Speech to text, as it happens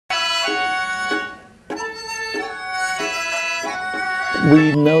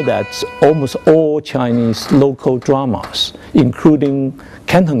we know that almost all Chinese local dramas, including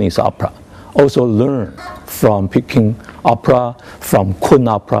Cantonese opera, also learn from Peking opera, from Kun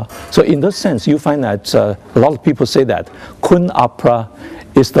opera. So in that sense, you find that a lot of people say that Kun opera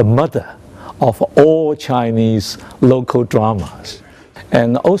is the mother of all Chinese local dramas.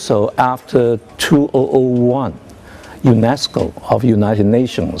 And also after 2001, UNESCO of United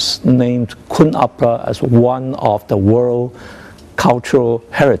Nations named Kun opera as one of the world cultural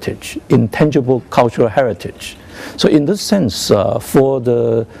heritage, intangible cultural heritage. So in this sense, for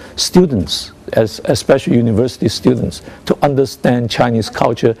the students, especially university students, to understand Chinese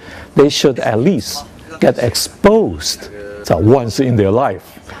culture, they should at least get exposed once in their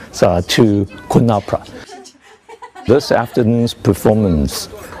life to Kun opera. This afternoon's performance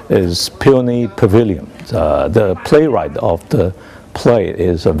is Peony Pavilion. The playwright of the play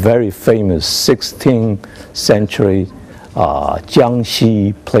is a very famous 16th century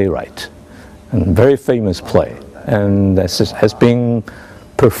Jiangxi playwright, and very famous play, and this has been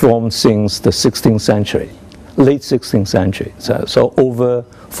performed since the 16th century, late 16th century, so over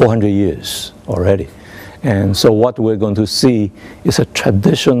 400 years already. And so what we're going to see is a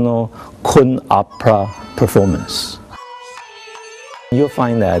traditional Kun opera performance. You'll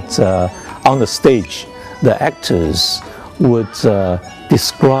find that on the stage, the actors would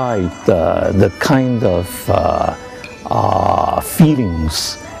describe the kind of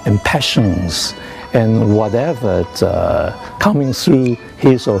feelings and passions and whatever coming through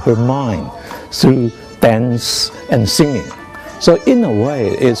his or her mind through dance and singing. So in a way,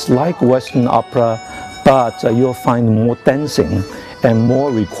 it's like Western opera, but you'll find more dancing and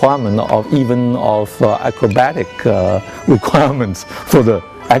more requirement of even acrobatic requirements for the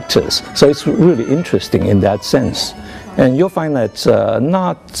actors. So it's really interesting in that sense. And you'll find that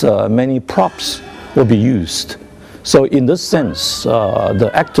not many props will be used. So in this sense,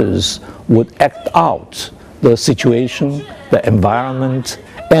 the actors would act out the situation, the environment,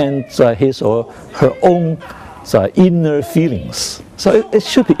 and his or her own inner feelings. So it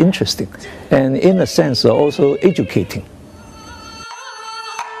should be interesting, and in a sense also educating.